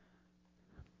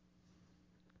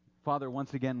Father,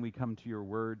 once again we come to your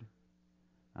word,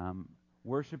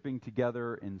 worshiping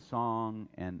together in song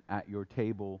and at your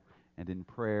table and in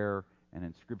prayer and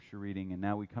in scripture reading, and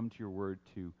now we come to your word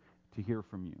to hear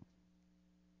from you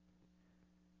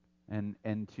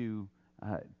and to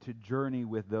journey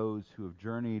with those who have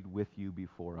journeyed with you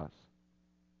before us,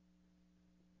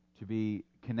 to be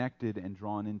connected and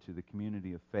drawn into the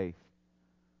community of faith,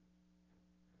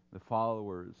 the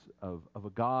followers of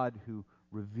a God who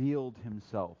revealed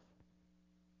himself,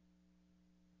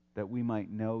 that we might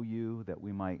know you, that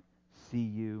we might see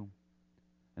you,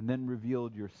 and then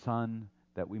revealed your Son,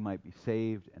 that we might be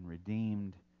saved and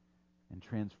redeemed and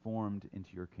transformed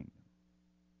into your kingdom.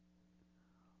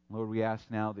 Lord, we ask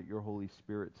now that your Holy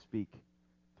Spirit speak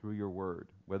through your word,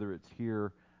 whether it's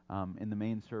here in the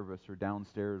main service or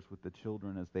downstairs with the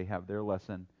children as they have their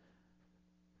lesson.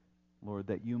 Lord,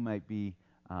 that you might be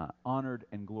honored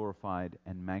and glorified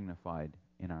and magnified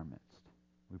in our midst.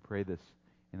 We pray this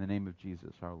in the name of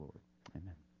Jesus, our Lord.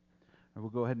 Amen. And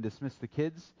we'll go ahead and dismiss the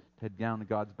kids to head down to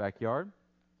God's backyard.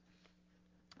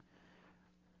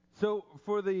 So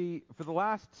for the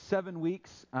last 7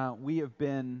 weeks, we have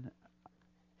been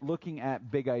looking at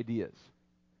big ideas,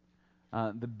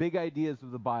 the big ideas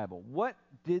of the Bible. What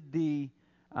did the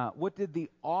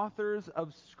authors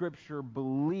of Scripture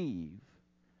believe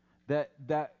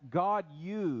that God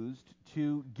used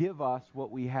to give us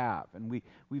what we have? And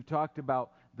we've talked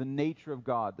about the nature of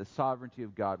God, the sovereignty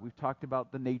of God. We've talked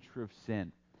about the nature of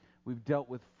sin. We've dealt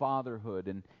with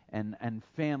fatherhood and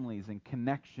families and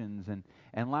connections.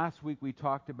 And last week we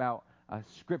talked about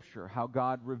Scripture, how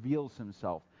God reveals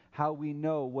himself, how we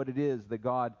know what it is that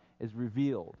God is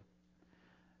revealed.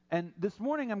 And this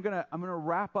morning I'm gonna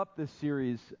wrap up this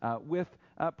series with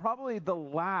probably the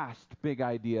last big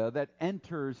idea that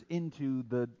enters into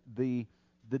the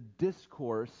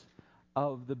discourse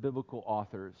of the biblical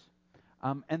authors,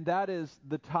 and that is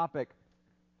the topic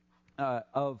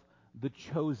of the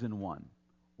chosen one,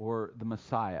 or the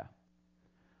Messiah.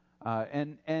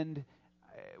 And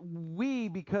we,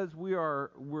 because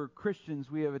we're Christians,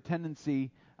 we have a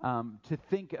tendency to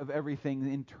think of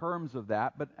everything in terms of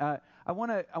that. But I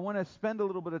want to spend a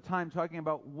little bit of time talking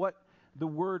about what the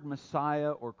word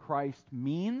Messiah or Christ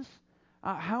means,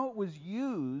 how it was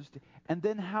used, and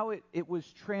then how it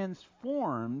was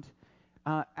transformed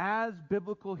as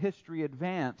biblical history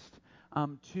advanced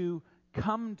to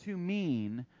come to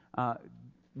mean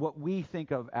what we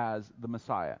think of as the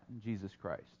Messiah, Jesus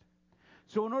Christ.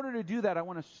 So in order to do that, I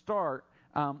want to start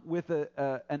with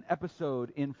an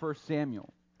episode in 1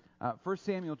 Samuel. 1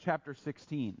 Samuel chapter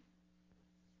 16.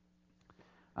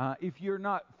 If you're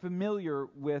not familiar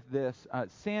with this,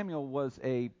 Samuel was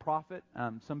a prophet.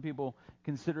 Some people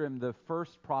consider him the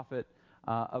first prophet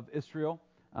of Israel.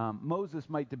 Moses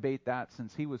might debate that,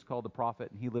 since he was called a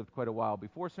prophet and he lived quite a while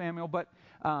before Samuel. But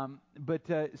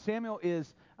Samuel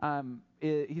is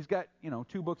he's got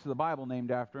 2 books of the Bible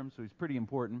named after him, so he's pretty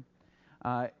important.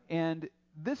 And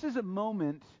this is a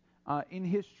moment in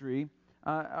history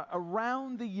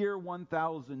around the year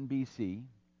 1000 BC,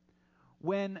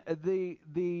 when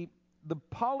the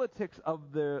politics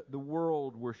of the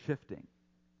world were shifting.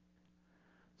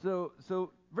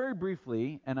 So very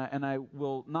briefly, and I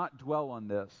will not dwell on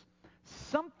this,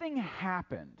 something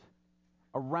happened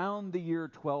around the year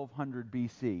 1200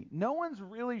 BC. No one's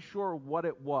really sure what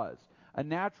it was. A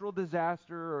natural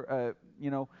disaster, or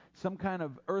some kind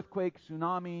of earthquake,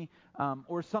 tsunami,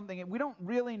 or something. We don't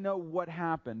really know what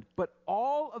happened, but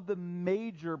all of the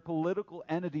major political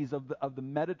entities of the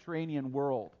Mediterranean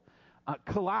world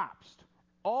collapsed,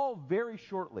 all very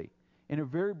shortly, in a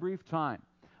very brief time.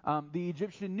 The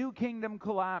Egyptian New Kingdom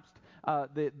collapsed.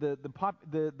 The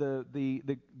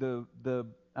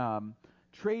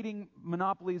trading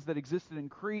monopolies that existed in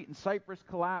Crete and Cyprus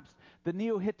collapsed. The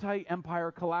Neo-Hittite Empire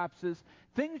collapses.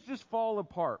 Things just fall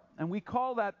apart. And we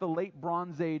call that the late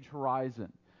Bronze Age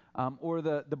horizon, or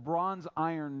the Bronze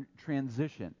Iron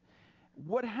transition.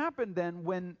 What happened then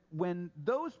when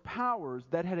those powers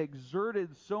that had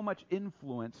exerted so much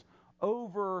influence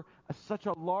over such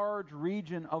a large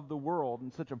region of the world,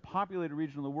 and such a populated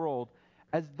region of the world,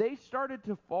 as they started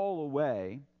to fall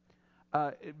away,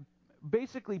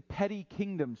 basically petty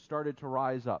kingdoms started to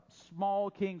rise up.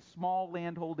 Small kings, small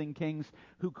landholding kings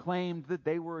who claimed that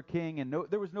they were a king, and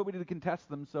there was nobody to contest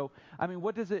them. So,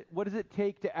 what does it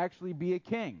take to actually be a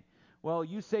king? Well,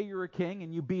 you say you're a king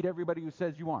and you beat everybody who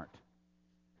says you aren't.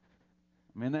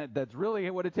 That's really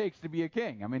what it takes to be a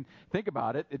king. Think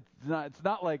about it. It's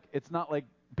not like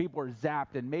people are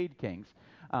zapped and made kings.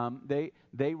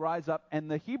 They rise up, and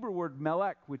the Hebrew word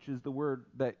melech, which is the word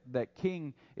that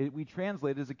king we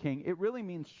translate as a king, it really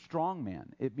means strong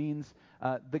man. It means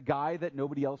the guy that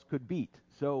nobody else could beat.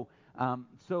 So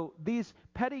these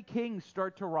petty kings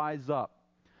start to rise up.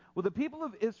 Well, the people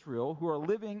of Israel, who are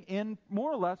living in more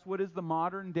or less what is the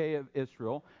modern day of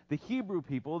Israel, the Hebrew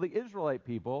people, the Israelite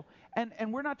people,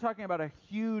 and we're not talking about a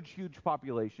huge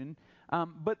population,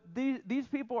 but these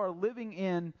people are living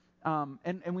in,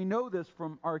 and we know this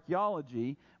from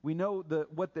archaeology, we know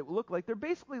what they look like. They're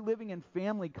basically living in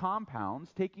family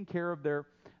compounds, taking care of their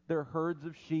herds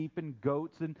of sheep and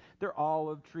goats and their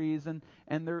olive trees and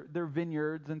their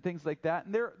vineyards and things like that.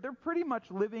 And they're pretty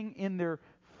much living in their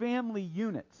family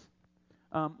units,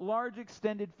 large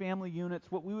extended family units,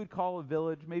 what we would call a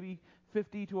village, maybe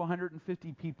 50 to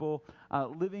 150 people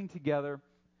living together,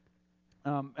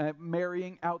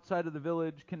 marrying outside of the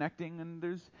village, connecting, and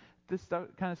there's this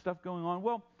kind of stuff going on.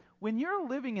 Well, when you're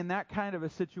living in that kind of a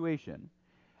situation,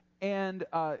 and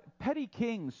petty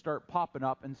kings start popping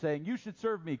up and saying, you should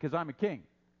serve me because I'm a king,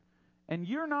 and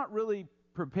you're not really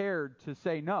prepared to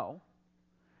say no,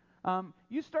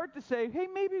 you start to say, hey,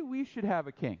 maybe we should have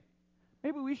a king.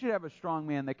 Maybe we should have a strong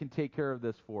man that can take care of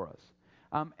this for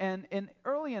us. And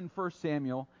early in 1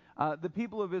 Samuel, the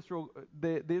people of Israel,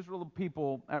 the Israel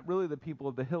people, really the people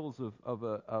of the hills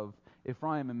of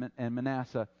Ephraim and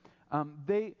Manasseh,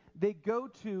 they go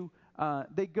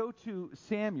to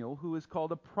Samuel, who is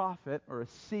called a prophet or a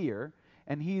seer,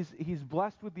 and he's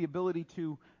blessed with the ability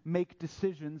to make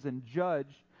decisions and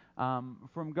judge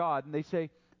from God. And they say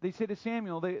to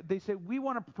Samuel, they say, we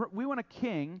want a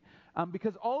king,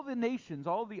 because all the nations,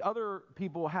 all the other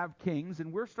people have kings,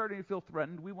 and we're starting to feel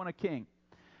threatened. We want a king.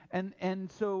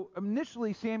 And so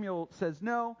initially Samuel says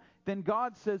no. Then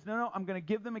God says, no, I'm going to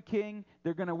give them a king.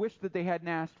 They're going to wish that they hadn't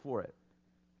asked for it.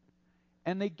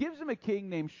 And they gives him a king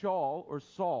named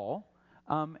Saul.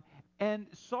 And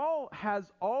Saul has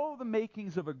all the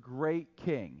makings of a great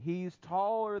king. He's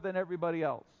taller than everybody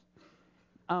else.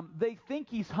 They think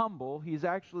he's humble. He's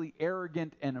actually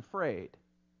arrogant and afraid.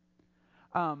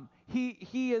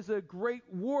 He is a great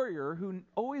warrior who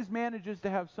always manages to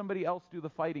have somebody else do the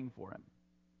fighting for him.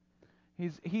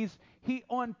 He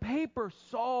on paper,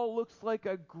 Saul looks like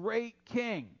a great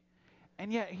king,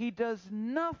 and yet he does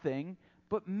nothing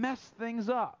but mess things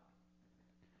up.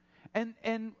 And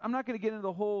I'm not going to get into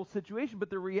the whole situation, but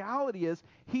the reality is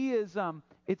he is.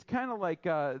 It's kind of like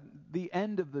the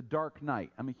end of The Dark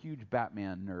Knight. I'm a huge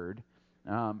Batman nerd.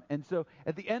 And so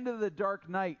at the end of The Dark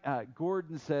Knight,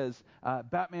 Gordon says,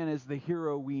 Batman is the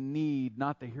hero we need,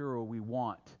 not the hero we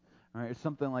want. All right, or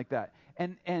something like that.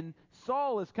 And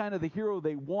Saul is kind of the hero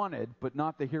they wanted, but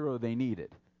not the hero they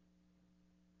needed.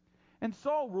 And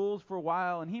Saul rules for a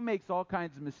while, and he makes all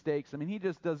kinds of mistakes. I mean, he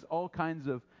just does all kinds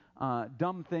of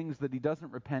dumb things that he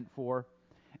doesn't repent for.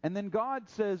 And then God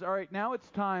says, all right, now it's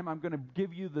time. I'm going to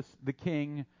give you the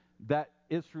king that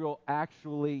Israel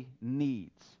actually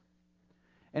needs.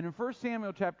 And in 1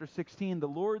 Samuel chapter 16, the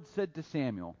Lord said to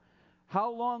Samuel,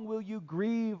 how long will you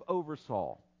grieve over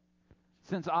Saul,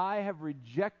 since I have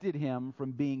rejected him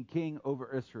from being king over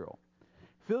Israel?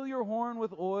 Fill your horn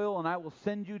with oil, and I will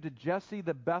send you to Jesse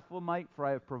the Bethlehemite, for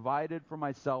I have provided for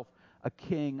myself a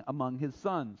king among his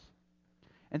sons.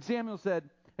 And Samuel said,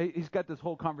 he's got this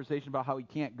whole conversation about how he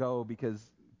can't go because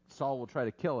Saul will try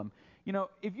to kill him. You know,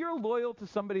 if you're loyal to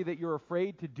somebody that you're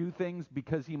afraid to do things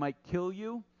because he might kill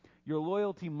you, your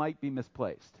loyalty might be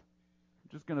misplaced. I'm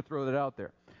just going to throw that out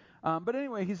there. But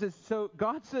anyway, he says, so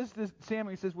God says to Samuel,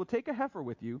 he says, well, take a heifer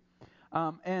with you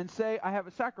and say, I have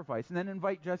a sacrifice. And then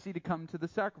invite Jesse to come to the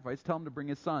sacrifice. Tell him to bring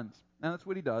his sons. And that's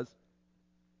what he does.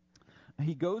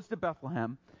 He goes to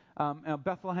Bethlehem. Now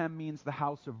Bethlehem means the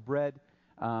house of bread.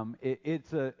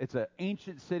 It's an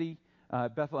ancient city.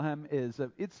 Bethlehem is,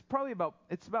 it's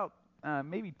about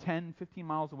maybe 10, 15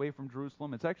 miles away from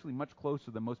Jerusalem. It's actually much closer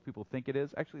than most people think it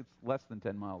is. Actually, it's less than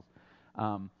 10 miles.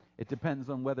 It depends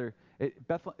on whether I'm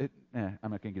not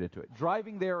going to get into it.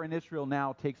 Driving there in Israel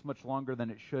now takes much longer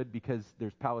than it should because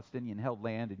there's Palestinian-held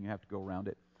land and you have to go around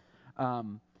it.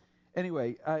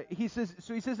 Anyway, he says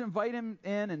invite him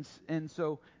in, and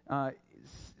so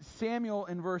Samuel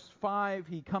in verse 5,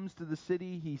 he comes to the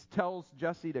city. He tells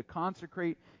Jesse to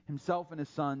consecrate himself and his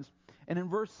sons. And in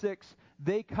verse 6,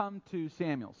 they come to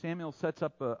Samuel. Samuel sets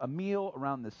up a meal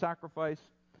around the sacrifice.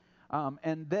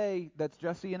 And that's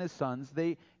Jesse and his sons,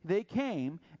 they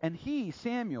came, and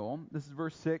Samuel, this is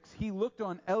verse 6, he looked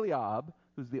on Eliab,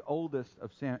 who's the oldest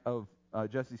of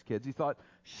Jesse's kids. He thought,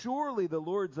 surely the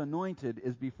Lord's anointed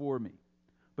is before me.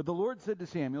 But the Lord said to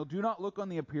Samuel, do not look on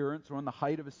the appearance or on the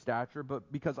height of his stature, but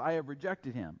because I have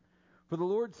rejected him. For the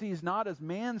Lord sees not as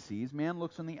man sees. Man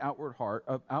looks on the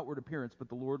outward appearance, but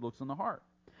the Lord looks on the heart.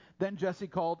 Then Jesse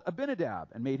called Abinadab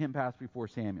and made him pass before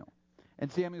Samuel.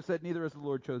 And Samuel said, neither has the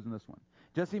Lord chosen this one.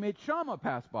 Jesse made Shammah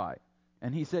pass by,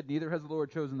 and he said, neither has the Lord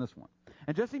chosen this one.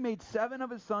 And Jesse made 7 of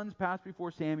his sons pass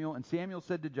before Samuel, and Samuel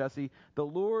said to Jesse, the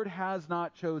Lord has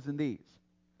not chosen these.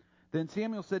 Then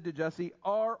Samuel said to Jesse,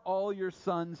 are all your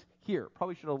sons here?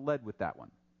 Probably should have led with that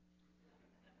one.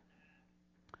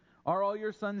 Are all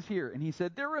your sons here? And he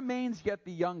said, there remains yet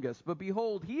the youngest, but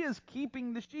behold, he is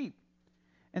keeping the sheep.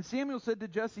 And Samuel said to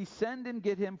Jesse, send and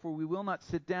get him, for we will not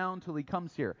sit down till he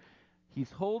comes here. He's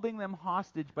holding them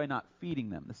hostage by not feeding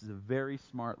them. This is a very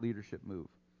smart leadership move.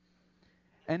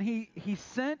 And he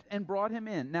sent and brought him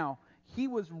in. Now, he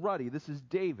was ruddy. This is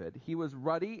David. He was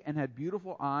ruddy and had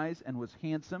beautiful eyes and was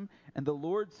handsome. And the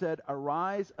Lord said,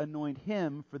 arise, anoint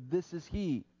him, for this is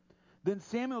he. Then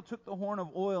Samuel took the horn of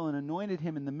oil and anointed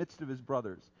him in the midst of his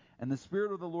brothers. And the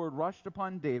Spirit of the Lord rushed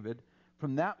upon David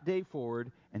from that day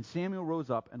forward, and Samuel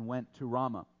rose up and went to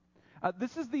Ramah.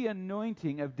 This is the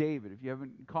anointing of David, if you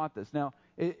haven't caught this. Now,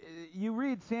 you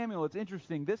read Samuel, it's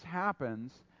interesting. This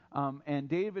happens, and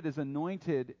David is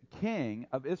anointed king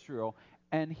of Israel,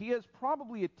 and he is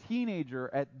probably a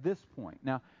teenager at this point.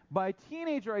 Now, by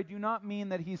teenager, I do not mean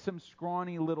that he's some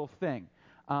scrawny little thing.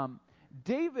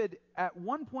 David, at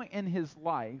one point in his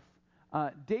life,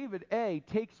 David,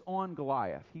 takes on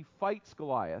Goliath. He fights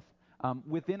Goliath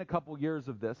within a couple years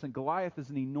of this, and Goliath is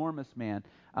an enormous man.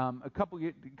 A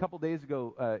couple days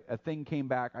ago, a thing came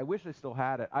back. I wish I still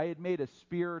had it. I had made a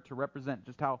spear to represent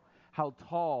just how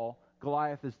tall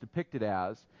Goliath is depicted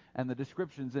as, and the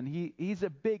descriptions, and he's a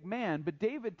big man, but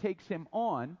David takes him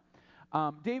on.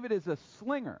 David is a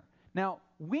slinger. Now,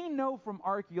 we know from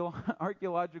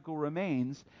archaeological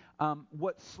remains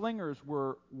what slingers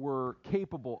were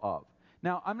capable of.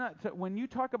 Now, when you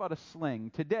talk about a sling,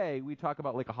 today we talk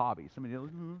about like a hobby. Somebody,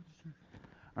 all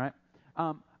right?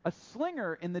 A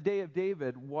slinger in the day of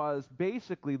David was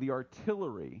basically the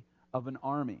artillery of an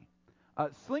army.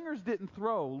 Slingers didn't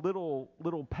throw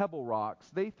little pebble rocks.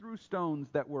 They threw stones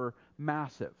that were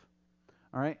massive.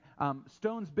 All right?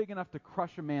 Stones big enough to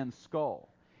crush a man's skull.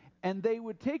 And they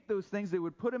would take those things, they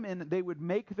would put them in, they would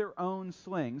make their own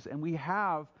slings, and we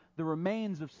have the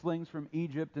remains of slings from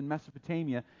Egypt and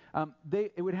Mesopotamia.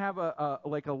 It would have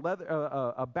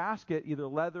a basket, either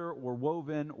leather or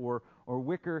woven or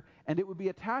wicker, and it would be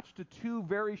attached to 2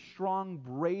 very strong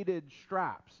braided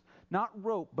straps. Not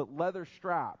rope, but leather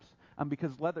straps,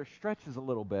 because leather stretches a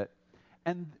little bit.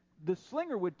 And the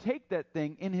slinger would take that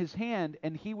thing in his hand,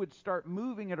 and he would start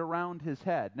moving it around his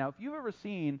head. Now, if you've ever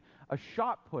seen a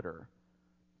shot putter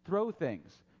throw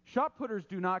things, shot putters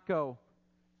do not go,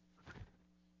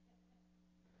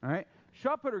 all right?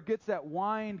 Shot putter gets that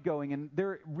wind going, and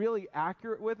they're really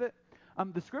accurate with it.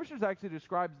 The Scriptures actually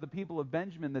describes the people of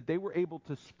Benjamin that they were able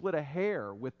to split a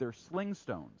hair with their sling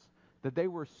stones, that they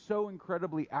were so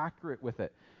incredibly accurate with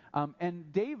it.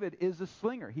 And David is a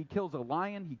slinger. He kills a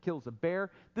lion. He kills a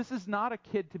bear. This is not a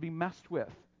kid to be messed with.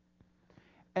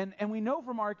 And we know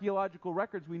from archaeological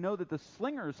records, we know that the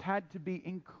slingers had to be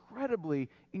incredibly,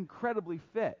 incredibly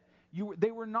fit.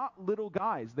 They were not little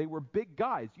guys. They were big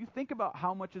guys. You think about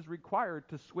how much is required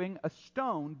to swing a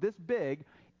stone this big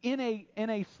in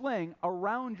a sling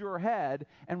around your head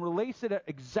and release it at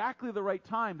exactly the right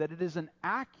time, that it is an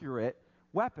accurate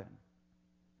weapon.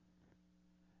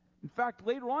 In fact,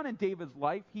 later on in David's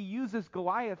life, he uses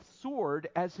Goliath's sword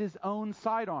as his own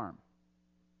sidearm.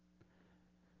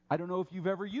 I don't know if you've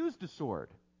ever used a sword.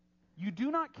 You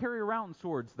do not carry around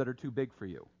swords that are too big for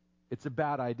you. It's a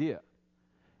bad idea.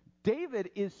 David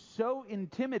is so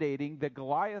intimidating that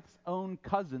Goliath's own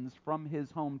cousins from his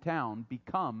hometown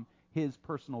become his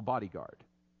personal bodyguard.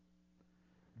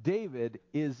 David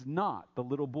is not the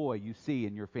little boy you see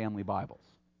in your family Bibles,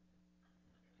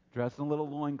 dressed in a little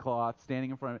loincloth,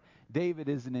 standing in front of it. David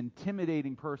is an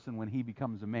intimidating person when he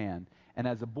becomes a man, and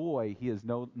as a boy, he is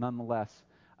nonetheless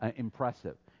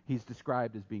impressive. He's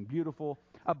described as being beautiful.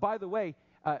 By the way,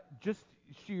 just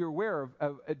so you're aware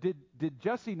of, did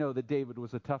Jesse know that David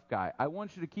was a tough guy? I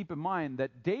want you to keep in mind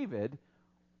that David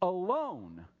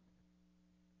alone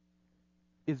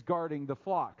is guarding the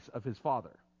flocks of his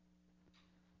father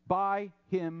by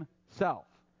himself.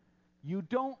 You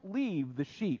don't leave the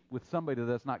sheep with somebody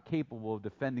that's not capable of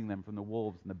defending them from the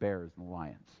wolves and the bears and the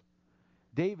lions.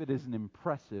 David is an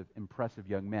impressive, impressive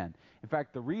young man. In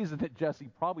fact, the reason that Jesse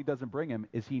probably doesn't bring him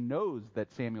is he knows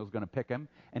that Samuel's going to pick him,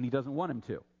 and he doesn't want him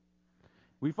to.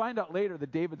 We find out later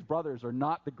that David's brothers are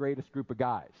not the greatest group of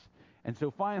guys. And so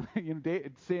finally,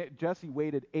 Jesse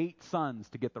waited 8 sons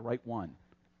to get the right one,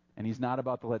 and he's not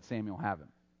about to let Samuel have him.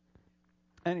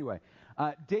 Anyway,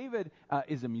 David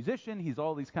is a musician. He's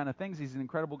all these kind of things. He's an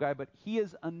incredible guy, but he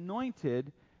is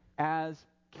anointed as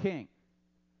king.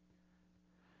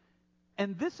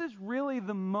 And this is really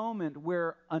the moment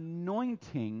where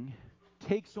anointing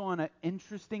takes on an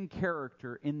interesting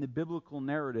character in the biblical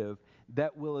narrative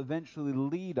that will eventually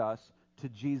lead us to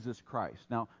Jesus Christ.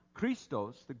 Now,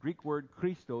 Christos, the Greek word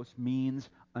Christos, means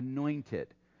anointed.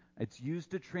 It's used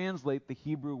to translate the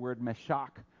Hebrew word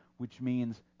meshach, which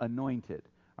means anointed.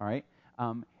 All right?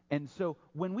 And so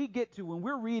when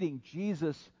we're reading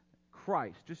Jesus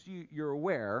Christ, just so you're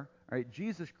aware, all right,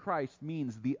 Jesus Christ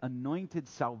means the anointed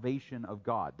salvation of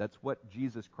God. That's what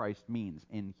Jesus Christ means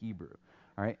in Hebrew.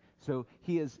 All right? So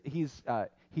he's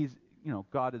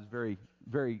God is very,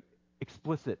 very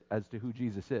explicit as to who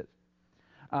Jesus is.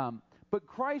 But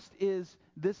Christ is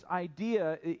this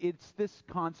idea, it's this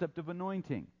concept of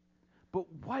anointing. But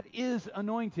what is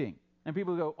anointing? And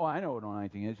people go, oh, I know what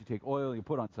anointing is. You take oil, you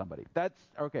put on somebody. That's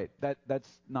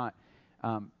not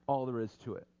all there is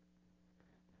to it.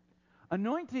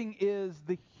 Anointing is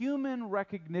the human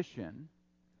recognition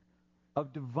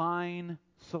of divine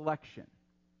selection,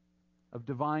 of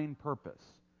divine purpose.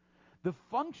 The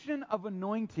function of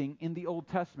anointing in the Old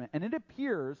Testament, and it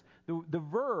appears, the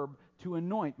verb to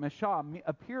anoint, meshah,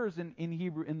 appears in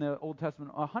Hebrew in the Old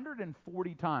Testament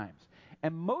 140 times.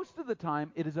 And most of the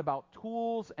time it is about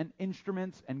tools and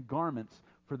instruments and garments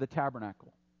for the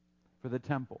tabernacle, for the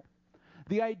temple.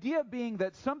 The idea being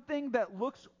that something that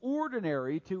looks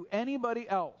ordinary to anybody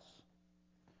else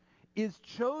is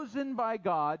chosen by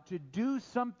God to do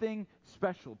something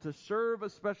special, to serve a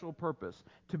special purpose,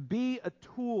 to be a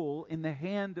tool in the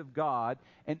hand of God,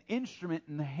 an instrument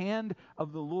in the hand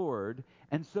of the Lord,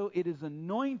 and so it is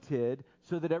anointed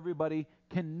so that everybody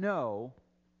can know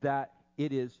that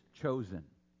it is chosen,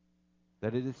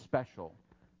 that it is special,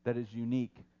 that is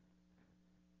unique.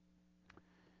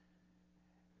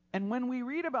 And when we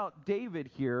read about David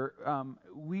here,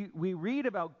 we read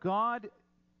about God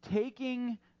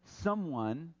taking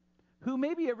someone who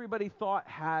maybe everybody thought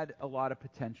had a lot of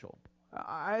potential.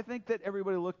 I think that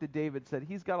everybody looked at David and said,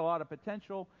 he's got a lot of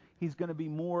potential. He's going to be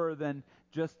more than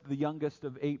just the youngest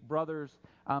of 8 brothers.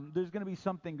 There's going to be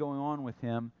something going on with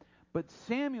him. But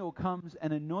Samuel comes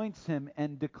and anoints him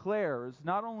and declares,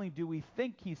 not only do we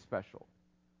think he's special,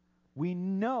 we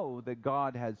know that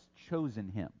God has chosen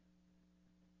him.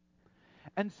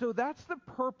 And so that's the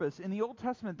purpose. In the Old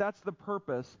Testament, that's the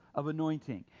purpose of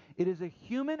anointing. It is a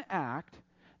human act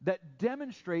that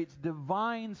demonstrates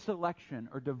divine selection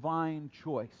or divine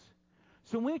choice.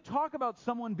 So when we talk about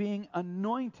someone being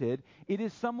anointed, it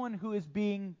is someone who is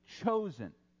being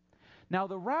chosen. Now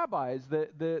the rabbis,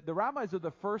 the rabbis of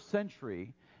the first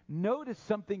century, noticed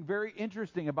something very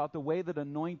interesting about the way that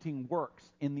anointing works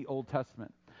in the Old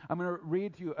Testament. I'm going to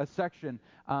read to you a section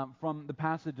from the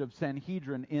passage of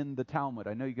Sanhedrin in the Talmud.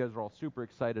 I know you guys are all super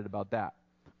excited about that.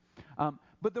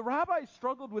 But the rabbis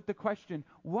struggled with the question,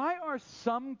 why are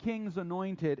some kings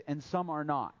anointed and some are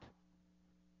not?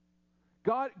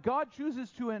 God chooses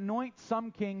to anoint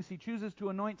some kings. He chooses to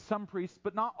anoint some priests,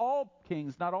 but not all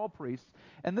kings, not all priests.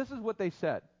 And this is what they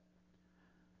said.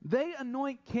 They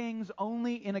anoint kings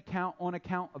only on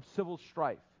account of civil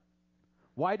strife.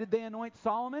 Why did they anoint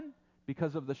Solomon?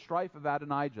 Because of the strife of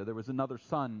Adonijah. There was another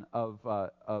son of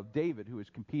David who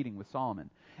was competing with Solomon.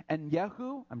 And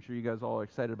Yehu, I'm sure you guys all are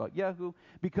excited about Yehu,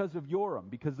 because of Joram,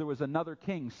 because there was another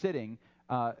king sitting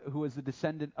who was a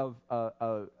descendant of,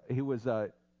 he was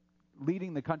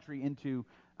leading the country into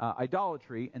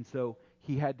idolatry, and so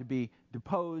he had to be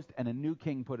deposed and a new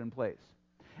king put in place.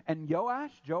 And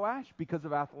Joash, because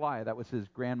of Athaliah, that was his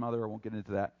grandmother, I won't get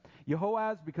into that.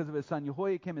 Jehoaz, because of his son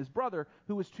Jehoiakim, his brother,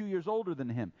 who was 2 years older than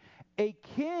him. A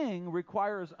king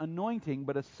requires anointing,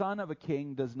 but a son of a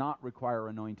king does not require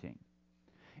anointing.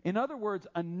 In other words,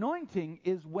 anointing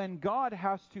is when God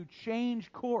has to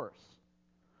change course.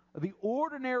 The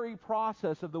ordinary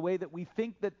process of the way that we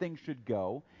think that things should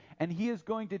go, and he is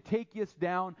going to take us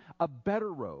down a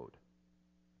better road,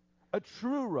 a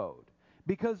true road.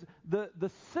 Because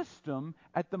the system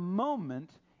at the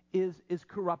moment is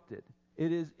corrupted.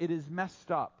 It is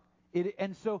messed up.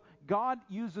 And so God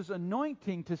uses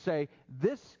anointing to say,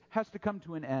 this has to come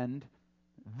to an end.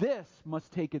 This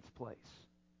must take its place.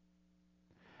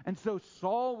 And so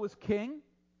Saul was king,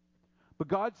 but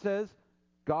God says,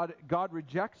 God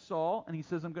rejects Saul, and he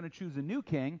says, I'm going to choose a new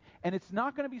king, and it's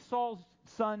not going to be Saul's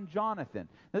son Jonathan.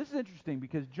 Now this is interesting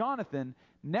because Jonathan,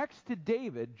 next to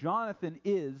David, Jonathan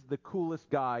is the coolest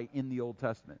guy in the Old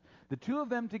Testament. The two of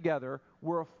them together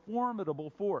were a formidable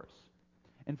force.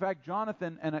 In fact,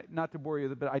 Jonathan, and not to bore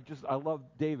you, but I love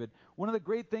David. One of the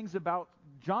great things about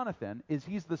Jonathan is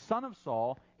he's the son of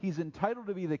Saul. He's entitled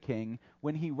to be the king.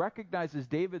 When he recognizes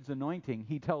David's anointing,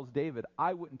 he tells David,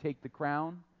 I wouldn't take the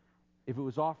crown if it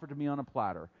was offered to me on a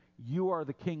platter. You are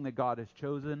the king that God has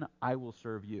chosen. I will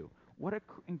serve you. What an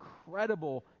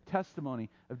incredible testimony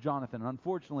of Jonathan. And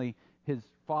unfortunately, his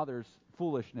father's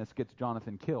foolishness gets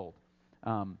Jonathan killed.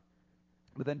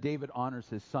 But then David honors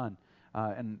his son.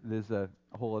 And there's a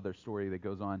whole other story that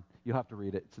goes on. You'll have to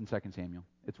read it. It's in 2 Samuel.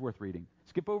 It's worth reading.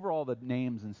 Skip over all the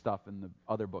names and stuff in the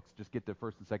other books. Just get to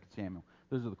 1 and 2 Samuel.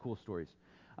 Those are the cool stories.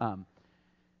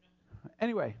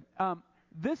 Anyway,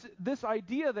 this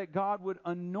idea that God would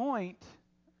anoint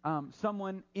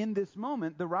someone in this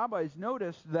moment, the rabbis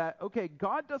noticed that, okay,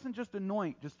 God doesn't just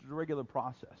anoint just a regular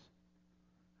process.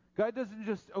 God doesn't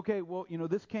just, okay, well,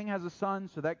 this king has a son,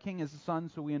 so that king has a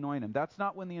son, so we anoint him. That's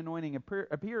not when the anointing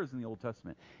appears in the Old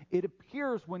Testament. It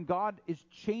appears when God is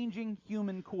changing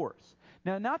human course.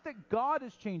 Now, not that God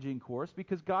is changing course,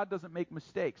 because God doesn't make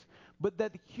mistakes, but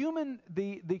that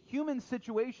the human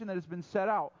situation that has been set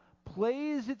out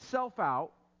plays itself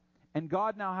out, and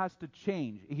God now has to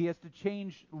change. He has to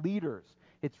change leaders.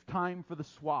 It's time for the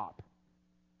swap.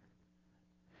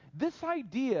 This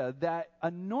idea that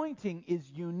anointing is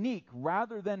unique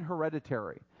rather than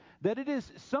hereditary, that it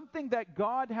is something that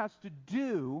God has to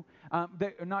do,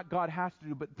 not God has to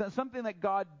do, but something that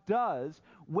God does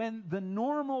when the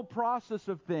normal process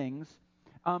of things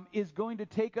is going to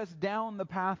take us down the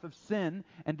path of sin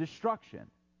and destruction.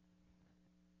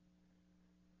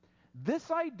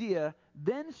 This idea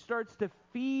then starts to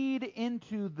feed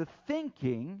into the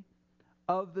thinking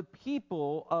of the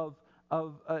people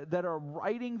that are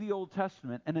writing the Old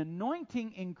Testament. And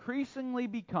anointing increasingly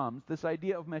becomes, this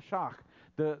idea of Meshach,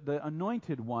 the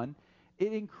anointed one,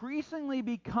 it increasingly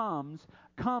comes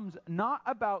not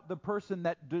about the person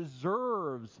that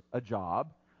deserves a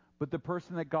job, but the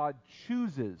person that God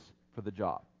chooses for the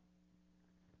job.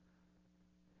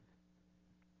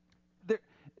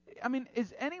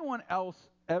 Is anyone else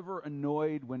ever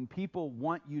annoyed when people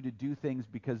want you to do things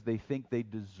because they think they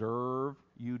deserve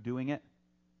you doing it?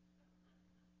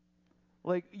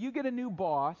 Like, you get a new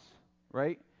boss,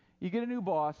 right? You get a new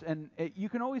boss, and you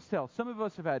can always tell. Some of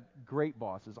us have had great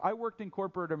bosses. I worked in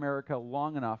corporate America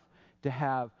long enough to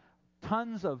have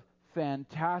tons of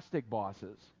fantastic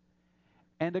bosses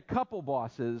and a couple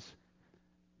bosses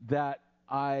that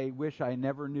I wish I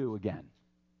never knew again.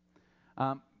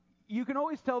 You can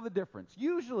always tell the difference.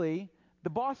 Usually, the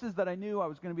bosses that I knew I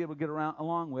was going to be able to get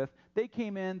along with, they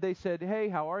came in, they said, hey,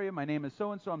 how are you? My name is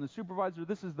so-and-so. I'm the supervisor.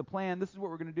 This is the plan. This is what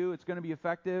we're going to do. It's going to be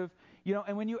effective.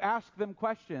 And when you ask them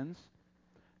questions,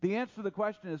 the answer to the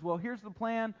question is, well, here's the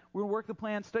plan. We're going to work the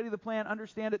plan, study the plan,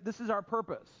 understand it. This is our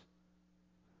purpose.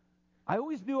 I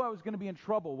always knew I was going to be in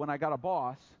trouble when I got a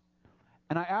boss,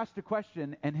 and I asked a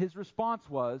question, and his response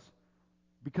was,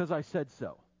 because I said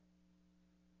so.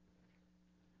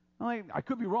 I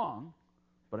could be wrong,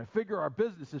 but I figure our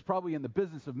business is probably in the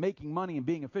business of making money and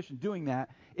being efficient doing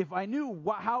that. If I knew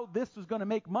how this was going to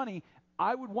make money,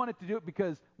 I would want it to do it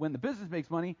because when the business makes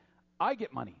money, I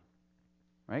get money,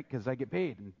 right? Because I get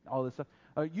paid and all this stuff.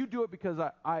 You do it because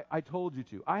I told you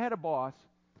to. I had a boss.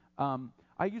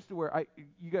 I used to wear,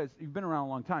 you guys, you've been around a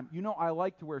long time. You know I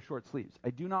like to wear short sleeves. I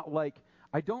don't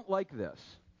like this.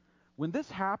 When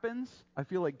this happens, I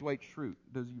feel like Dwight Schrute,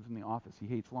 those of you from The Office. He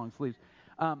hates long sleeves.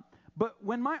 But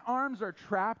when my arms are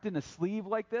trapped in a sleeve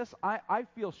like this, I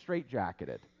feel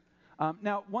straitjacketed.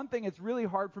 Now, one thing, it's really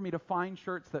hard for me to find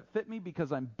shirts that fit me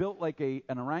because I'm built like an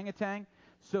orangutan.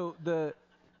 So the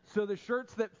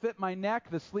shirts that fit my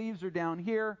neck, the sleeves are down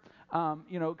here,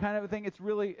 kind of a thing. It's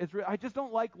really, I just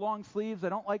don't like long sleeves. I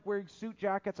don't like wearing suit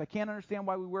jackets. I can't understand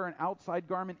why we wear an outside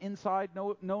garment inside.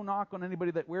 No knock on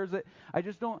anybody that wears it. I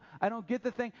don't get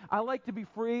the thing. I like to be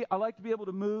free. I like to be able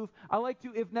to move. I like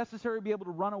to, if necessary, be able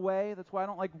to run away. That's why I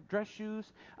don't like dress shoes.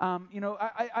 My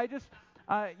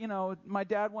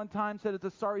dad one time said it's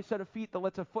a sorry set of feet that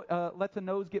lets a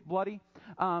nose get bloody.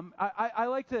 I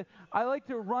like to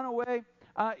run away.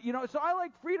 So I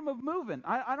like freedom of movement.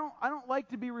 I don't like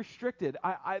to be restricted.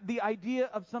 The idea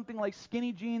of something like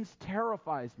skinny jeans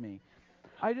terrifies me.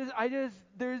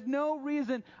 There's no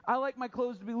reason. I like my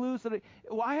clothes to be loose.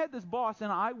 I had this boss,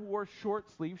 and I wore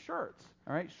short sleeve shirts.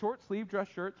 All right, short sleeve dress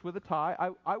shirts with a tie.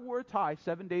 I wore a tie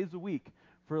 7 days a week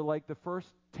for like the first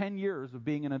 10 years of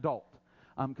being an adult.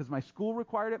 Because my school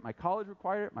required it, my college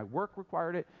required it, my work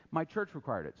required it, my church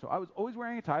required it. So I was always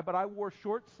wearing a tie, but I wore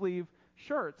short sleeve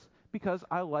shirts because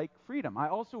I like freedom. I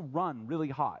also run really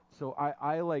hot. So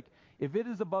I like, if it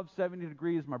is above 70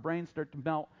 degrees, my brain starts to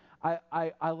melt.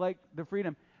 I like the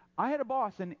freedom. I had a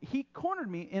boss, and he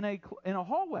cornered me in a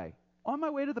hallway on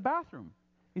my way to the bathroom.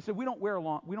 He said, we don't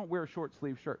wear short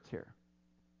sleeve shirts here.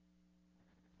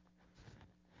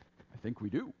 I think we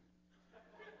do.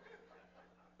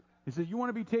 He said, you want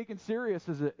to be taken serious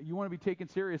in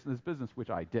this business, which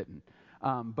I didn't.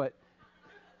 But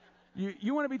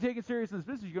you want to be taken serious in this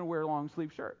business, you're going to wear long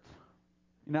sleeve shirts.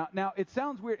 Now it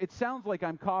sounds weird. It sounds like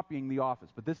I'm copying The Office,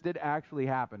 but this did actually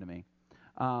happen to me.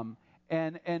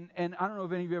 And I don't know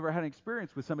if any of you ever had an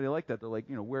experience with somebody like that. They're like,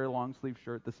 wear a long sleeve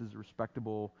shirt. This is a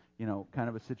respectable, kind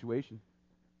of a situation.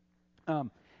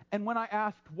 And when I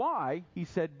asked why, he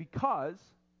said, because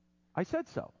I said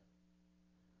so.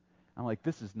 I'm like,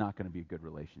 this is not going to be a good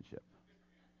relationship.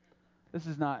 This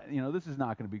is not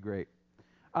going to be great.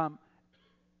 A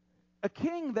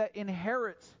king that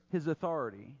inherits his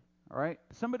authority, all right,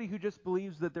 somebody who just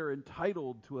believes that they're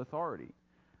entitled to authority,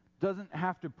 doesn't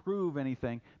have to prove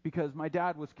anything because my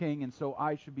dad was king and so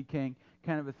I should be king,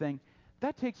 kind of a thing.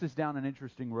 That takes us down an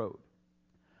interesting road.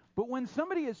 But when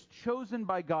somebody is chosen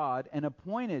by God and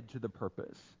appointed to the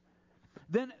purpose,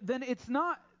 then it's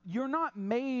not, you're not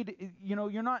made,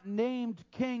 you're not named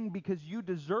king because you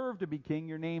deserve to be king.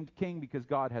 You're named king because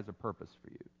God has a purpose for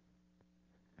you.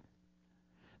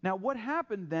 Now, what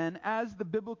happened then as the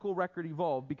biblical record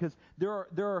evolved, because there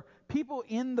are people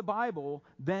in the Bible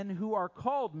then who are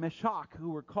called Meshach,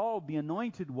 who are called the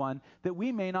Anointed One, that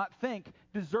we may not think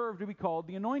deserve to be called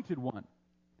the Anointed One.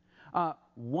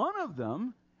 One of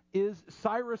them is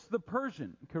Cyrus the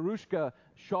Persian, Karushka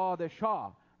Shah the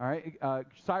Shah, all right,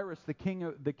 Cyrus the king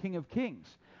of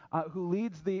kings, who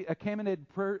leads the Achaemenid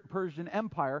Persian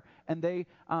Empire, and they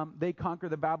conquer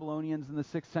the Babylonians in the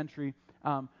 6th century.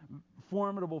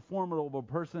 Formidable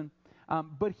person.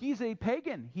 But he's a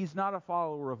pagan. He's not a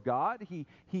follower of God. He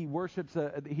worships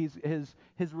his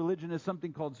religion is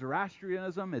something called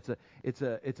Zoroastrianism. It's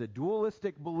a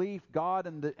dualistic belief. God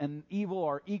and evil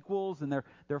are equals, and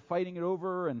they're fighting it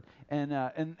over.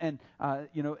 So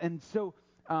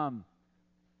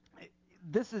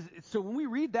when we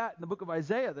read that in the book of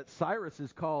Isaiah, that Cyrus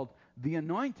is called the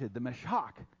Anointed, the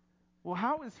Meshach. Well,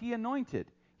 how is he anointed?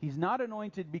 He's not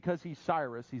anointed because he's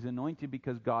Cyrus. He's anointed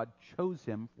because God chose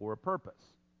him for a purpose.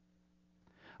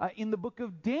 In the book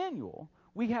of Daniel,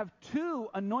 we have two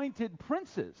anointed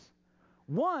princes.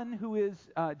 One who is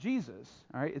Jesus,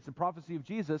 all right, it's a prophecy of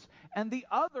Jesus, and the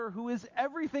other who is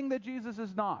everything that Jesus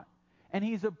is not. And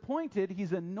he's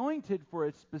anointed for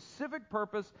a specific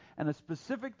purpose and a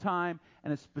specific time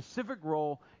and a specific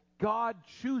role. God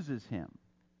chooses him.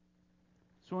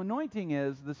 So anointing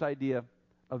is this idea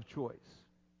of choice.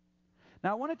 Now,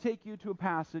 I want to take you to a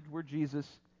passage where Jesus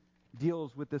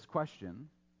deals with this question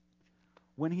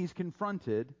when he's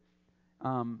confronted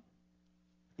in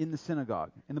the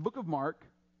synagogue. In the book of Mark,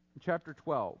 chapter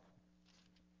 12,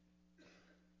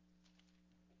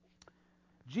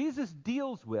 Jesus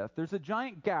deals with, there's a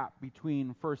giant gap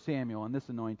between 1 Samuel and this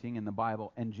anointing in the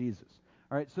Bible and Jesus.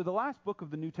 All right, so the last book of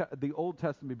the Old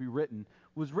Testament to be written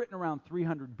was written around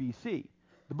 300 BC.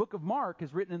 The book of Mark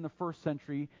is written in the 1st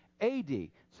century AD.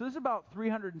 So there's about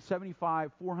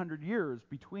 375, 400 years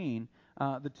between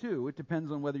the two. It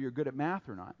depends on whether you're good at math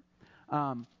or not.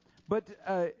 But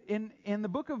in the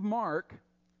book of Mark,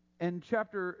 in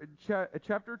chapter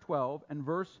 12 and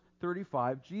verse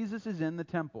 35, Jesus is in the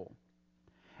temple.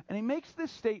 And he makes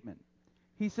this statement.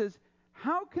 He says,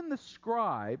 how can the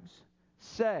scribes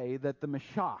say that the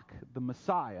Meshach, the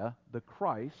Messiah, the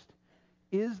Christ,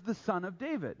 is the son of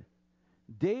David?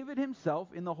 David himself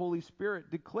in the Holy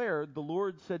Spirit declared, the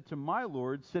Lord said to my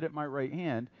Lord, sit at my right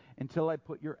hand until I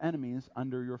put your enemies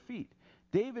under your feet.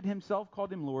 David himself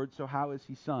called him Lord, so how is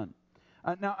he son?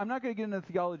 Now, I'm not going to get into the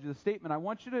theology of the statement. I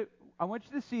want you to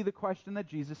see the question that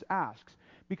Jesus asks.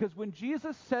 Because when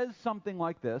Jesus says something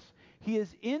like this, he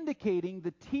is indicating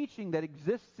the teaching that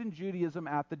exists in Judaism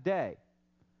at the day.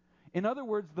 In other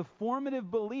words, the formative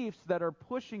beliefs that are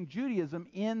pushing Judaism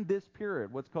in this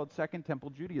period, what's called Second Temple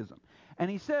Judaism. And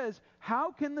he says,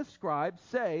 how can the scribes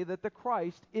say that the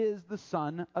Christ is the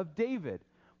son of David?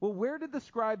 Well, where did the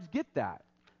scribes get that?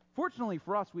 Fortunately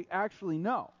for us, we actually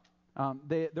know.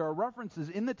 There are references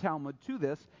in the Talmud to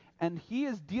this, and he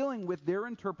is dealing with their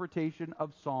interpretation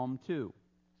of Psalm 2.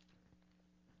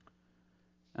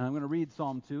 And I'm going to read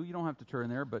Psalm 2. You don't have to turn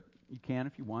there, but you can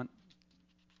if you want.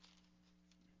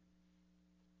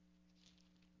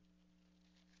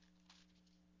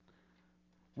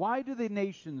 Why do the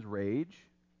nations rage,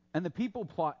 and the people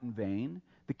plot in vain?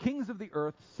 The kings of the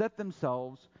earth set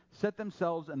themselves,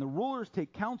 and the rulers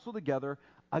take counsel together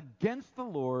against the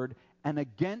Lord and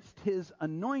against his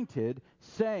anointed,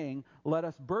 saying, let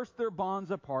us burst their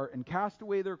bonds apart and cast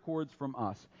away their cords from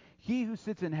us. He who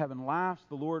sits in heaven laughs,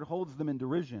 the Lord holds them in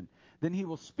derision. Then he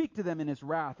will speak to them in his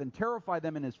wrath and terrify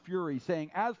them in his fury, saying,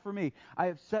 as for me, I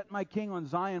have set my king on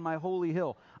Zion, my holy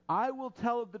hill. I will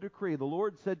tell of the decree. The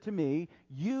Lord said to me,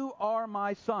 you are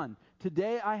my son.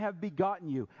 Today I have begotten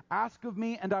you. Ask of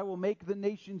me, and I will make the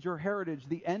nations your heritage,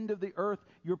 the end of the earth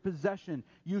your possession.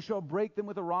 You shall break them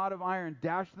with a rod of iron,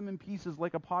 dash them in pieces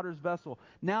like a potter's vessel.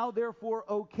 Now therefore,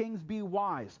 O kings, be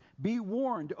wise. Be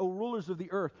warned, O rulers of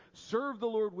the earth. Serve the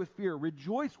Lord with fear.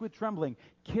 Rejoice with trembling.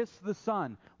 Kiss the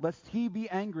Son, lest he be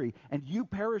angry, and you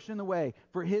perish in the way.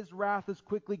 For his wrath is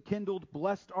quickly kindled.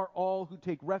 Blessed are all who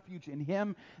take refuge in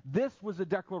him. This was a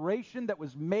declaration that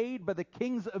was made by the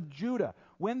kings of Judah.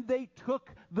 When they took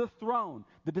the throne,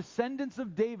 the descendants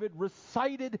of David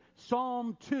recited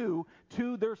Psalm 2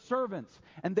 to their servants.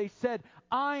 And they said,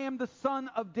 I am the son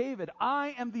of David.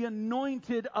 I am the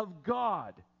anointed of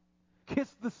God. Kiss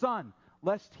the Son,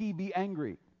 lest he be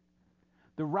angry.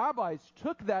 The rabbis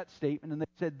took that statement and they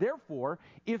said, therefore,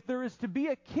 if there is to be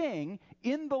a king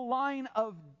in the line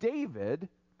of David,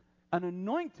 an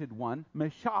anointed one,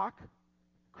 Meshach,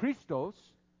 Christos,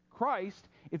 Christ,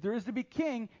 if there is to be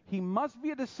king, he must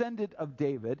be a descendant of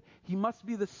David. He must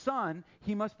be the son.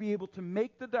 He must be able to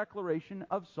make the declaration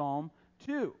of Psalm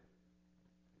 2.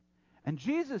 And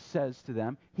Jesus says to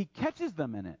them, he catches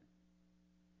them in it.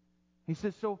 He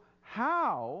says, so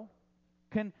how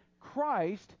can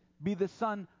Christ be the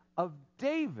son of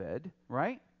David,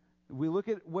 right? We look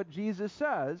at what Jesus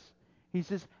says. He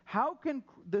says, how can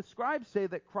the scribes say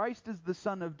that Christ is the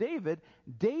son of David?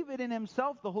 David in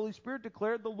himself, the Holy Spirit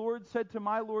declared, the Lord said to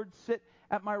my Lord, sit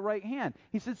at my right hand.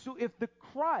 He says, so if the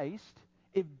Christ,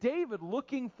 if David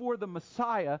looking for the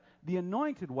Messiah, the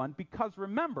anointed one, because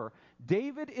remember,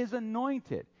 David is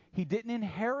anointed. He didn't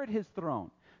inherit his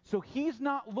throne. So he's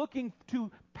not looking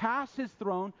to pass his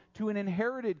throne to an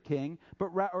inherited king,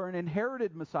 or an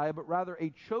inherited Messiah, but rather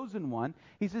a chosen one.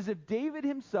 He says, if David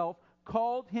himself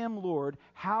called him Lord,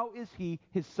 how is he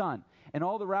his son? And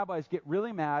all the rabbis get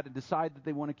really mad and decide that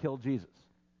they want to kill Jesus.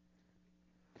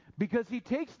 Because he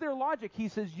takes their logic. He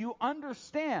says, you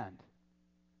understand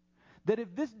that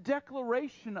if this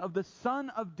declaration of the son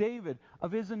of David,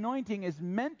 of his anointing, is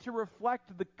meant to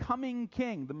reflect the coming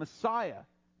king, the Messiah,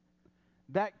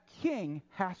 that king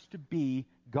has to be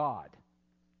God.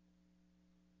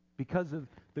 Because of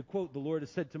the quote, the Lord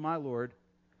has said to my Lord,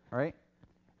 all right?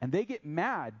 And they get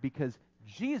mad because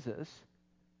Jesus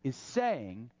is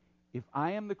saying, if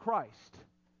I am the Christ,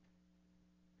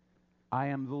 I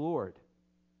am the Lord.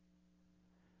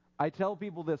 I tell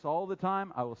people this all the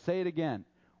time. I will say it again.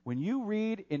 When you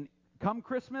read come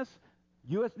Christmas,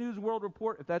 U.S. News World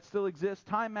Report, if that still exists,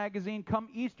 Time Magazine, come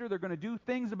Easter, they're going to do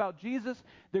things about Jesus.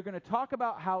 They're going to talk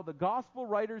about how the gospel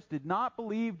writers did not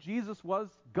believe Jesus was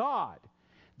God.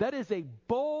 That is a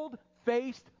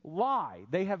bold-faced lie.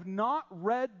 They have not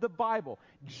read the Bible.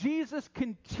 Jesus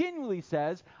continually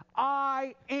says,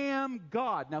 I am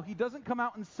God. Now, he doesn't come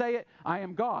out and say it, I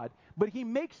am God, but he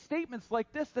makes statements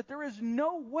like this that there is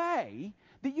no way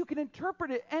that you can interpret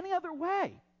it any other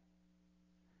way.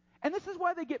 And this is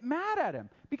why they get mad at him.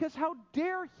 Because how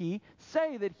dare he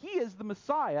say that he is the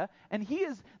Messiah and he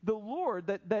is the Lord,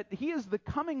 that he is the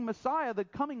coming Messiah, the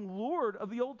coming Lord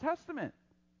of the Old Testament.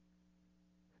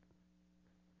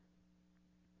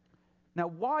 Now,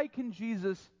 why can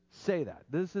Jesus say that?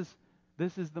 This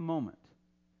is the moment.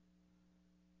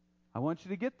 I want you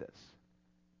to get this.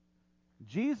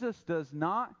 Jesus does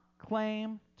not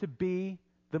claim to be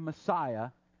the Messiah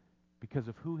because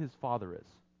of who his Father is.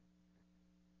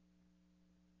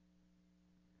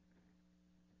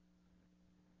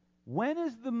 When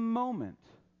is the moment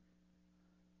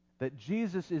that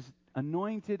Jesus is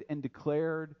anointed and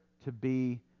declared to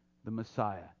be the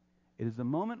Messiah? It is the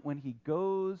moment when he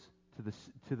goes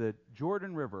to the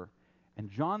Jordan River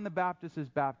and John the Baptist is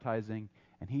baptizing,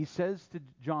 and he says to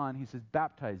John, he says,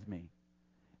 baptize me.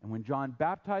 And when John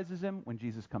baptizes him, when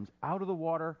Jesus comes out of the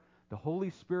water, the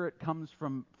Holy Spirit comes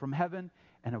from heaven,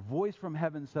 and a voice from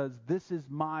heaven says, this is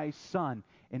my Son,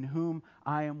 in whom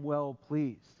I am well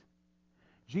pleased.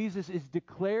 Jesus is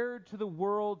declared to the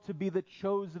world to be the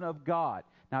chosen of God.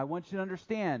 Now, I want you to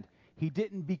understand, he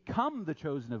didn't become the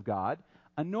chosen of God.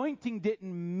 Anointing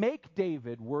didn't make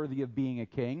David worthy of being a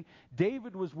king.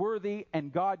 David was worthy,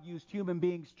 and God used human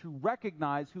beings to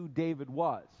recognize who David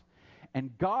was.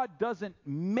 And God doesn't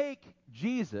make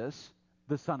Jesus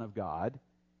the Son of God.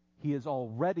 He is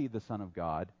already the Son of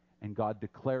God, and God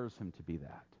declares him to be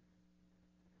that.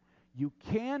 You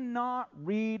cannot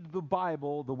read the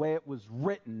Bible the way it was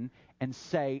written and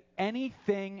say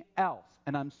anything else.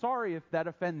 And I'm sorry if that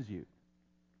offends you.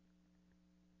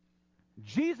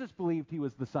 Jesus believed he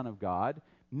was the Son of God,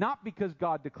 not because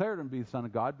God declared him to be the Son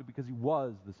of God, but because he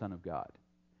was the Son of God.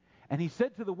 And he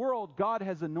said to the world, God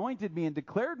has anointed me and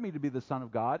declared me to be the Son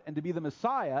of God and to be the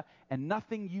Messiah, and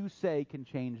nothing you say can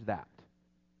change that.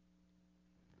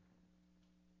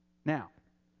 Now,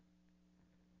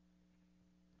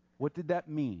 what did that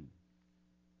mean?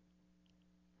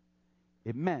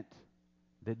 It meant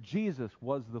that Jesus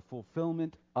was the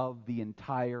fulfillment of the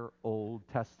entire Old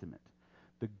Testament.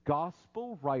 The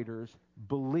gospel writers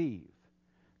believe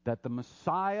that the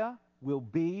Messiah will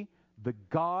be the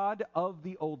God of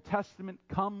the Old Testament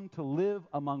come to live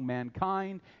among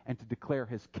mankind and to declare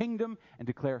his kingdom and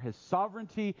declare his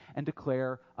sovereignty and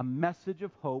declare a message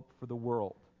of hope for the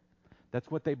world. That's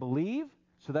what they believe,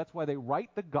 so that's why they write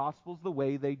the Gospels the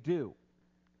way they do.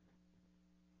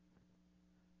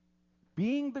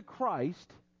 Being the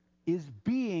Christ is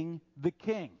being the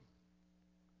King.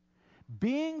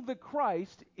 Being the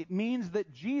Christ, it means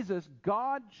that Jesus,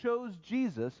 God chose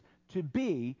Jesus to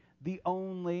be the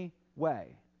only way.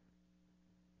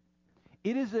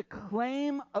 It is a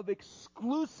claim of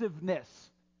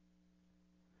exclusiveness.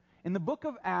 In the book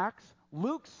of Acts,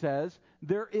 Luke says,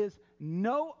 there is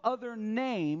no other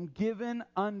name given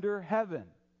under heaven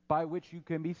by which you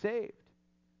can be saved.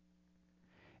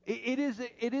 It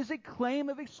is a claim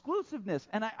of exclusiveness.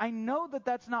 And I know that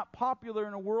that's not popular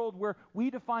in a world where we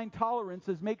define tolerance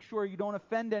as make sure you don't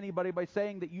offend anybody by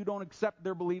saying that you don't accept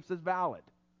their beliefs as valid.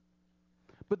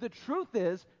 But the truth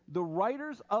is, the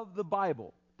writers of the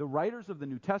Bible, the writers of the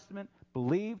New Testament,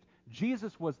 believed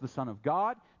Jesus was the Son of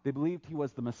God. They believed he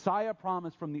was the Messiah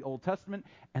promised from the Old Testament.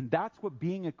 And that's what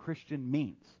being a Christian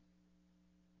means.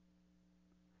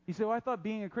 You say, well, I thought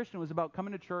being a Christian was about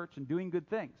coming to church and doing good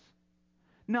things.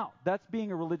 No, that's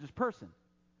being a religious person.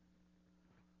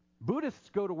 Buddhists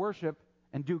go to worship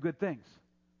and do good things.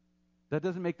 That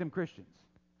doesn't make them Christians.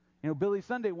 You know, Billy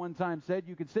Sunday one time said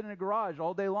you could sit in a garage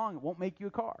all day long. It won't make you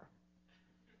a car.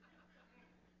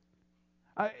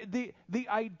 The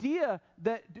idea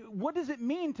that, what does it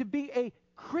mean to be a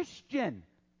Christian?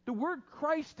 The word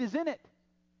Christ is in it.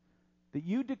 That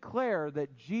you declare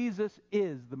that Jesus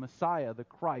is the Messiah, the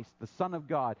Christ, the Son of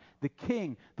God, the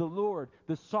King, the Lord,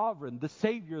 the Sovereign, the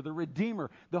Savior, the Redeemer,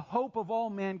 the hope of all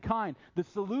mankind, the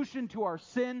solution to our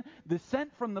sin, the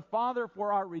sent from the Father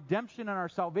for our redemption and our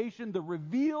salvation, the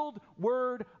revealed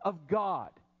Word of God.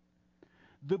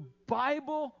 The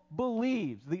Bible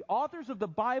believes, the authors of the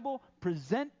Bible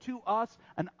present to us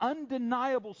an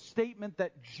undeniable statement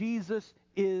that Jesus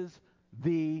is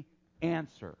the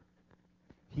answer.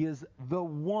 He is the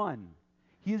one.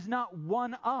 He is not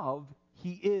one of,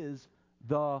 he is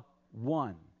the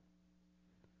one.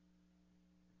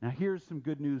 Now here's some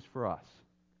good news for us.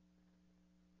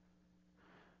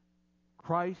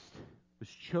 Christ was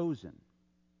chosen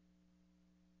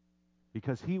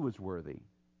because he was worthy.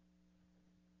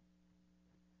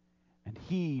 And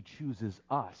he chooses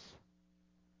us.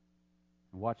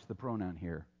 Watch the pronoun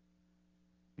here.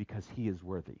 Because he is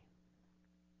worthy.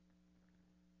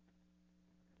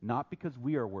 Not because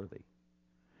we are worthy.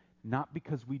 Not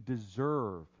because we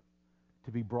deserve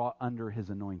to be brought under his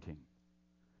anointing.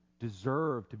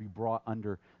 Deserve to be brought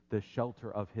under the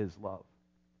shelter of his love.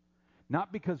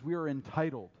 Not because we are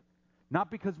entitled. Not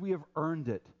because we have earned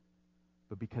it.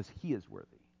 But because he is worthy.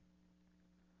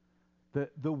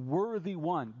 The worthy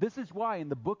one. This is why in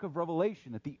the book of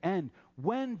Revelation, at the end,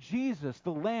 when Jesus,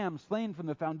 the Lamb slain from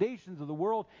the foundations of the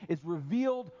world, is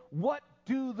revealed, what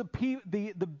do the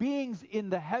beings in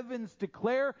the heavens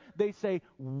declare? They say,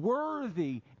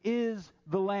 worthy is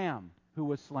the Lamb who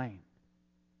was slain.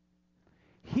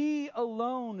 He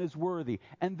alone is worthy,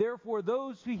 and therefore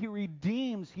those who he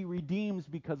redeems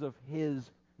because of his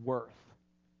worth.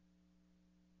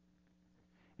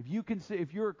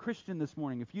 If you're a Christian this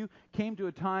morning, if you came to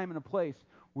a time and a place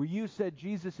where you said,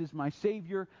 Jesus is my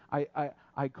Savior,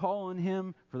 I call on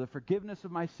him for the forgiveness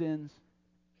of my sins,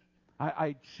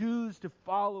 I choose to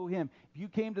follow him. If you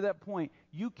came to that point,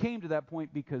 you came to that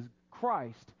point because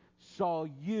Christ saw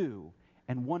you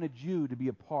and wanted you to be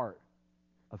a part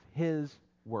of his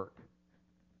work.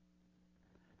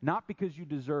 Not because you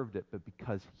deserved it, but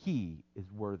because he is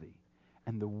worthy.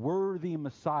 And the worthy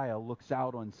Messiah looks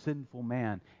out on sinful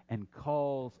man and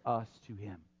calls us to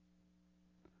him.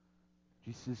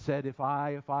 Jesus said, if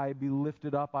I be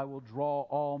lifted up, I will draw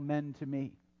all men to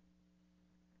me.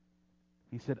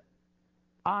 He said,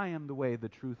 I am the way, the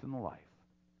truth, and the life.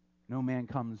 No man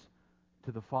comes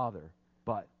to the Father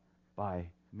but by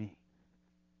me.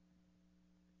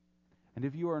 And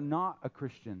if you are not a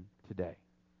Christian today,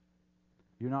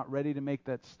 you're not ready to make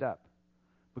that step,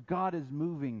 but God is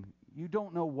moving. You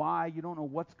don't know why. You don't know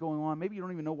what's going on. Maybe you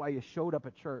don't even know why you showed up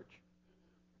at church.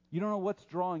 You don't know what's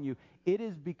drawing you. It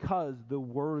is because the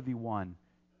worthy one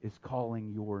is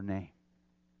calling your name.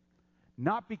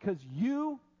 Not because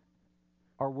you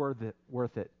are worth it,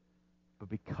 but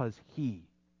because he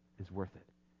is worth it.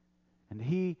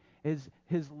 And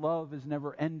his love is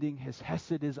never ending. His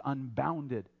hesed is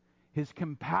unbounded. His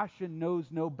compassion knows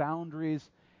no boundaries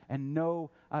and no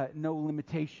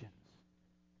limitations.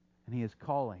 And he is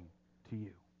calling to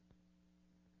you.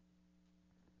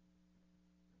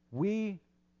 We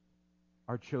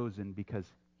are chosen because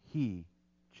he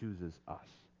chooses us.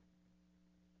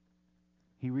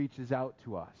 He reaches out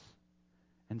to us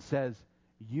and says,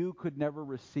 you could never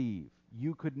receive,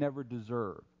 you could never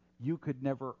deserve, you could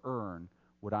never earn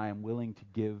what I am willing to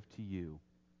give to you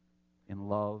in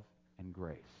love and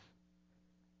grace.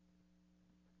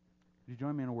 Would you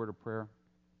join me in a word of prayer?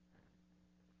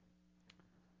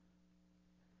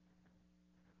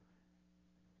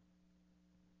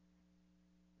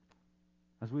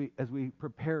 As we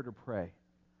prepare to pray,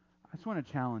 I just want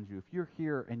to challenge you. If you're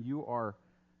here and you're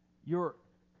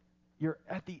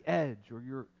at the edge, or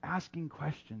you're asking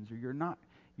questions, or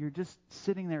you're just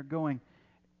sitting there going,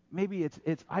 maybe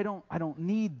it's I don't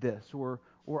need this, or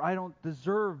I don't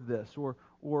deserve this, or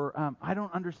I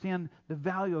don't understand the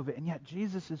value of it, and yet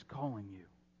Jesus is calling you.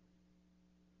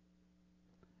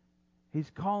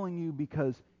 He's calling you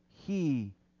because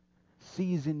he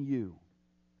sees in you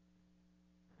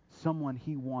someone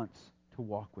he wants to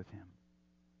walk with him.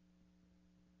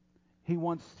 He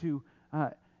wants to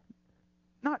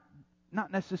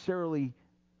not necessarily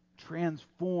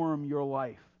transform your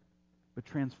life, but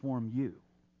transform you.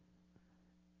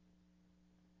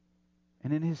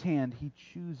 And in his hand, he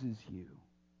chooses you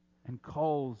and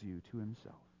calls you to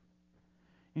himself.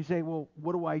 You say, well,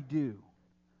 what do I do?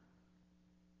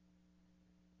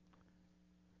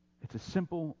 It's a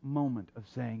simple moment of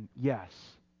saying yes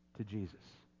to Jesus.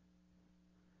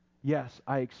 Yes,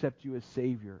 I accept you as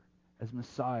Savior, as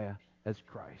Messiah, as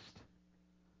Christ.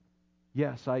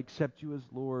 Yes, I accept you as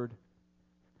Lord.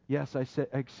 Yes, I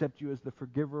accept you as the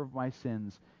forgiver of my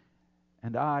sins.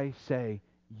 And I say,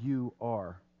 you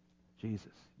are Jesus.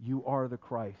 You are the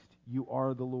Christ. You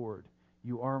are the Lord.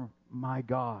 You are my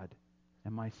God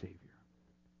and my Savior.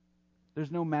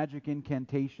 There's no magic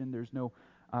incantation. There's no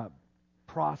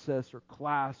process or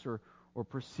class or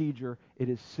procedure. It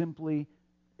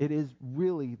is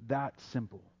really that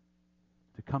simple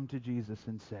to come to Jesus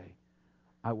and say,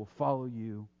 I will follow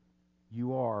you.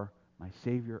 You are my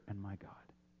Savior and my God.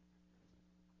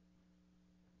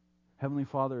 Heavenly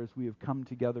Father, as we have come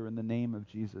together in the name of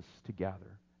Jesus to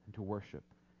gather and to worship,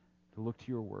 to look to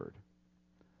your word,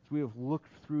 as we have looked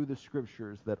through the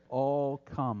scriptures that all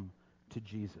come to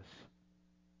Jesus,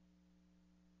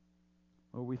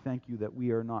 Lord, we thank you that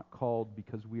we are not called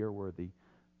because we are worthy,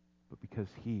 but because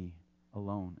he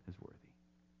alone is worthy.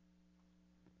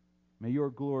 May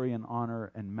your glory and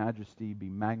honor and majesty be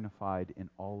magnified in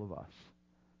all of us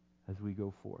as we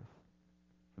go forth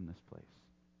from this place.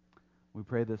 We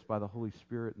pray this by the Holy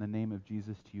Spirit in the name of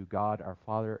Jesus to you, God, our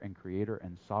Father and Creator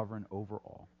and Sovereign over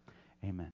all. Amen.